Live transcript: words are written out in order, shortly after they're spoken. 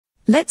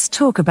Let's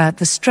talk about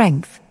the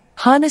strength,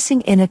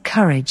 harnessing inner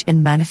courage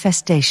in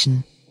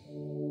manifestation.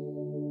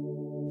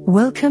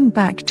 Welcome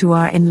back to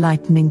our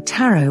Enlightening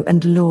Tarot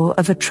and Law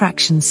of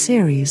Attraction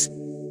series.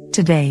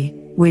 Today,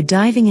 we're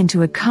diving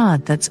into a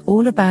card that's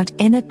all about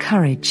inner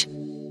courage,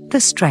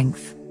 the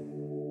Strength.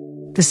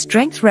 The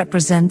Strength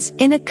represents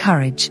inner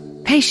courage,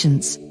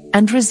 patience,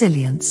 and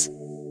resilience.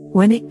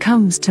 When it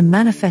comes to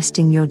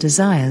manifesting your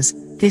desires,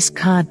 this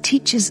card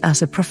teaches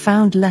us a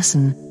profound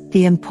lesson: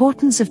 the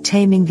importance of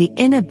taming the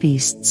inner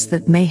beasts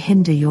that may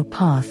hinder your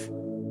path.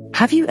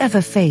 Have you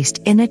ever faced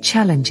inner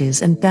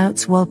challenges and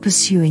doubts while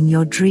pursuing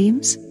your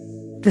dreams?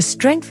 The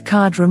Strength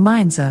card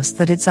reminds us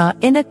that it's our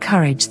inner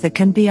courage that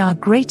can be our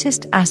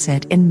greatest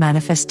asset in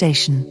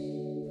manifestation.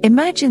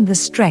 Imagine the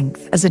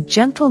Strength as a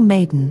gentle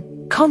maiden,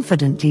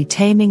 confidently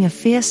taming a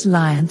fierce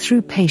lion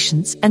through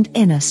patience and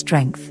inner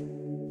strength.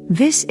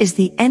 This is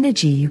the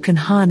energy you can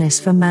harness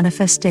for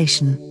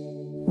manifestation.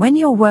 When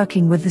you're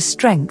working with the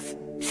Strength,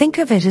 think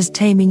of it as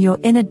taming your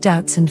inner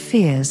doubts and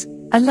fears,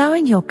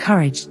 allowing your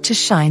courage to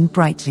shine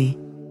brightly.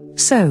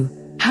 So,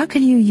 how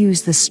can you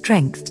use the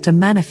Strength to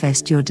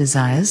manifest your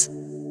desires?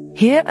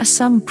 Here are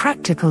some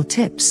practical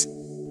tips.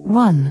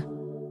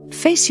 1.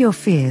 Face your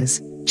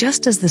fears.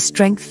 Just as the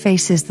Strength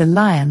faces the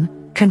lion,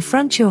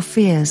 confront your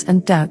fears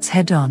and doubts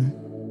head-on.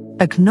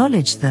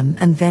 Acknowledge them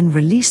and then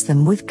release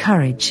them with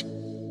courage.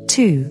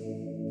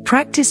 2.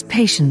 Practice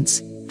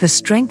patience. The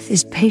Strength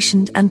is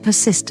patient and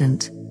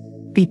persistent.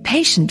 Be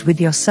patient with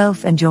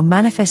yourself and your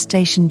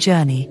manifestation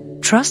journey.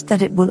 Trust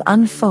that it will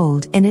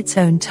unfold in its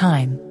own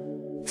time.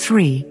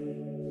 3.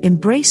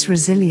 Embrace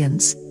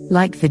resilience.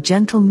 Like the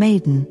gentle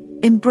maiden,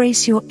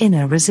 embrace your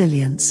inner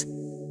resilience.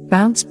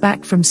 Bounce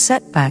back from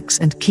setbacks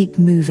and keep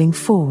moving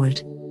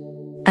forward.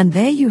 And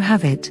there you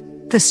have it,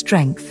 the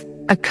Strength,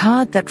 a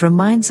card that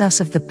reminds us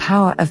of the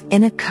power of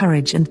inner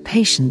courage and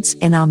patience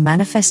in our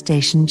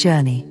manifestation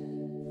journey.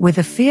 With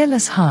a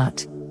fearless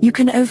heart, you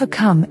can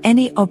overcome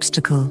any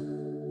obstacle.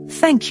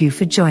 Thank you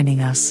for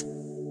joining us.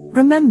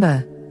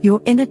 Remember,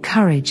 your inner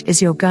courage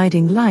is your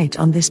guiding light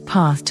on this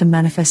path to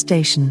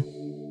manifestation.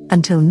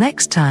 Until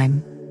next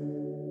time.